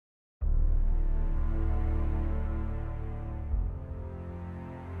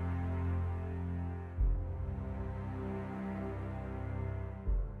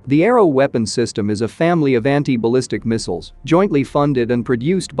The Arrow weapon system is a family of anti-ballistic missiles jointly funded and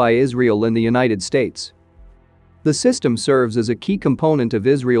produced by Israel and the United States. The system serves as a key component of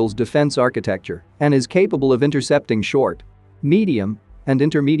Israel's defense architecture and is capable of intercepting short, medium, and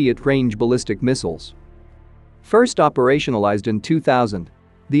intermediate-range ballistic missiles. First operationalized in 2000,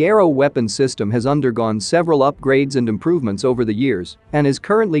 the Arrow weapon system has undergone several upgrades and improvements over the years and is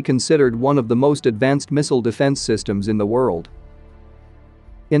currently considered one of the most advanced missile defense systems in the world.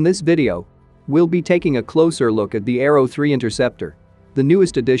 In this video, we'll be taking a closer look at the Arrow 3 Interceptor, the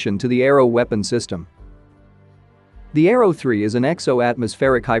newest addition to the Arrow weapon system. The Arrow 3 is an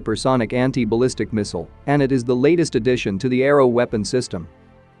exoatmospheric hypersonic anti-ballistic missile, and it is the latest addition to the Arrow weapon system.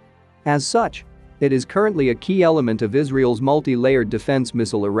 As such, it is currently a key element of Israel's multi-layered defense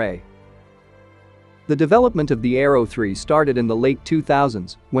missile array. The development of the Arrow 3 started in the late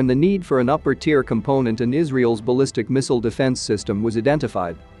 2000s when the need for an upper-tier component in Israel's ballistic missile defense system was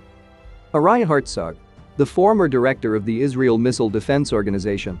identified. Arieh Herzog, the former director of the Israel Missile Defense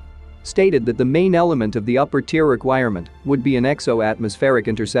Organization, stated that the main element of the upper-tier requirement would be an exoatmospheric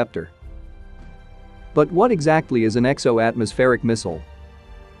interceptor. But what exactly is an exoatmospheric missile?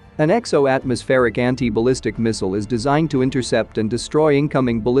 An exoatmospheric anti-ballistic missile is designed to intercept and destroy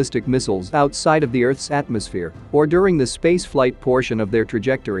incoming ballistic missiles outside of the Earth's atmosphere or during the spaceflight portion of their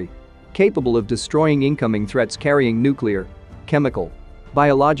trajectory, capable of destroying incoming threats carrying nuclear, chemical,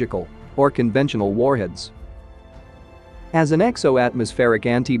 biological, or conventional warheads. As an exoatmospheric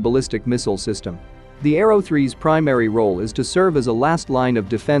anti-ballistic missile system, the Arrow 3's primary role is to serve as a last line of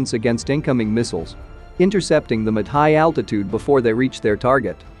defense against incoming missiles, intercepting them at high altitude before they reach their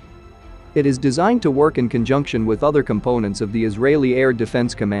target. It is designed to work in conjunction with other components of the Israeli Air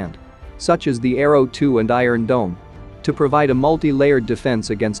Defense Command, such as the Arrow 2 and Iron Dome, to provide a multi-layered defense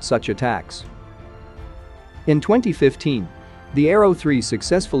against such attacks. In 2015, the Arrow 3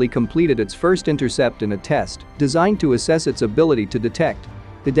 successfully completed its first intercept in a test designed to assess its ability to detect,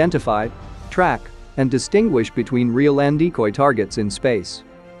 identify, track, and distinguish between real and decoy targets in space.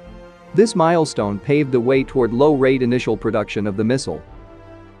 This milestone paved the way toward low-rate initial production of the missile.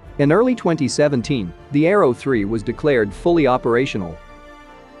 In early 2017, the Arrow 3 was declared fully operational.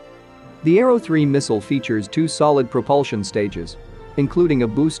 The Arrow 3 missile features two solid propulsion stages, including a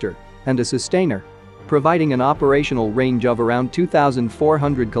booster and a sustainer, providing an operational range of around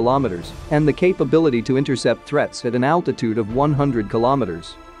 2,400 kilometers and the capability to intercept threats at an altitude of 100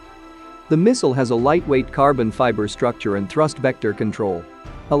 kilometers. The missile has a lightweight carbon fiber structure and thrust vector control,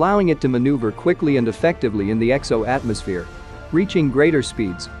 allowing it to maneuver quickly and effectively in the exoatmosphere, reaching greater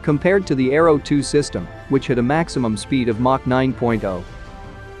speeds compared to the Arrow 2 system, which had a maximum speed of Mach 9.0.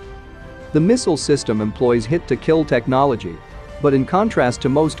 The missile system employs hit-to-kill technology, but in contrast to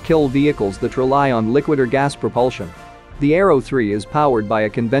most kill vehicles that rely on liquid or gas propulsion, the Arrow 3 is powered by a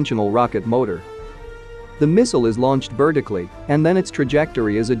conventional rocket motor. The missile is launched vertically, and then its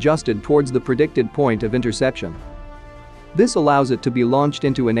trajectory is adjusted towards the predicted point of interception. This allows it to be launched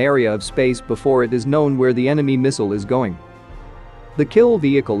into an area of space before it is known where the enemy missile is going. The kill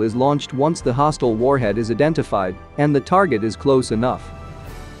vehicle is launched once the hostile warhead is identified and the target is close enough.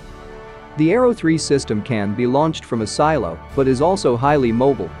 The Arrow 3 system can be launched from a silo but is also highly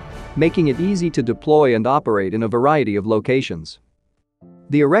mobile, making it easy to deploy and operate in a variety of locations.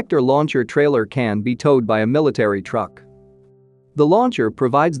 The Erector launcher trailer can be towed by a military truck. The launcher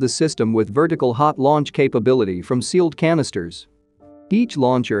provides the system with vertical hot launch capability from sealed canisters. Each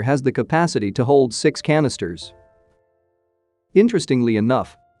launcher has the capacity to hold 6 canisters. Interestingly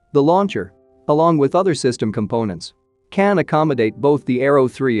enough, the launcher, along with other system components, can accommodate both the Arrow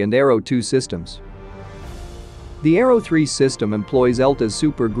 3 and Arrow 2 systems. The Arrow 3 system employs ELTA's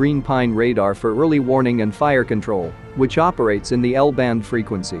Super Green Pine radar for early warning and fire control, which operates in the L-band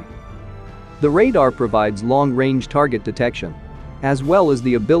frequency. The radar provides long-range target detection, as well as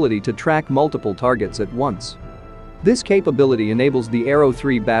the ability to track multiple targets at once. This capability enables the Arrow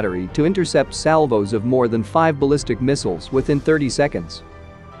 3 battery to intercept salvos of more than 5 ballistic missiles within 30 seconds.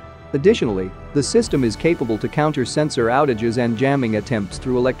 Additionally, the system is capable to counter sensor outages and jamming attempts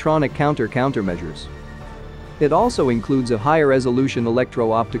through electronic countermeasures. It also includes a higher-resolution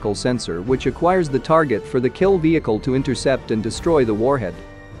electro-optical sensor which acquires the target for the kill vehicle to intercept and destroy the warhead.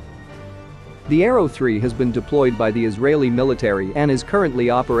 The Arrow 3 has been deployed by the Israeli military and is currently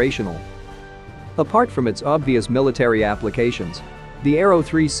operational. Apart from its obvious military applications, the Arrow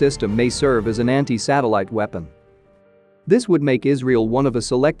 3 system may serve as an anti-satellite weapon. This would make Israel one of a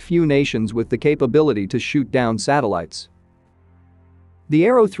select few nations with the capability to shoot down satellites. The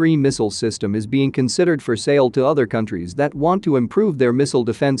Arrow 3 missile system is being considered for sale to other countries that want to improve their missile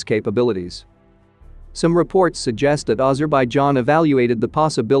defense capabilities. Some reports suggest that Azerbaijan evaluated the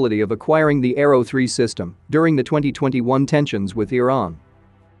possibility of acquiring the Arrow 3 system during the 2021 tensions with Iran.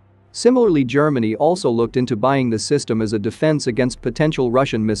 Similarly, Germany also looked into buying the system as a defense against potential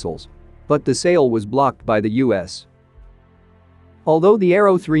Russian missiles, but the sale was blocked by the US. Although the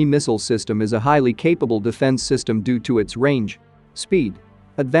Arrow 3 missile system is a highly capable defense system due to its range, speed,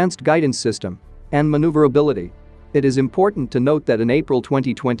 advanced guidance system, and maneuverability, it is important to note that in April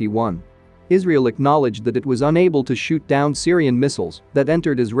 2021, Israel acknowledged that it was unable to shoot down Syrian missiles that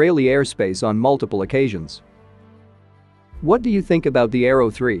entered Israeli airspace on multiple occasions. What do you think about the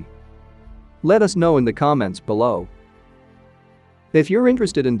Arrow 3? Let us know in the comments below. If you're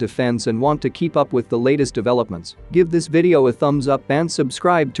interested in defense and want to keep up with the latest developments, give this video a thumbs up and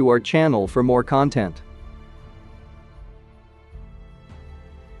subscribe to our channel for more content.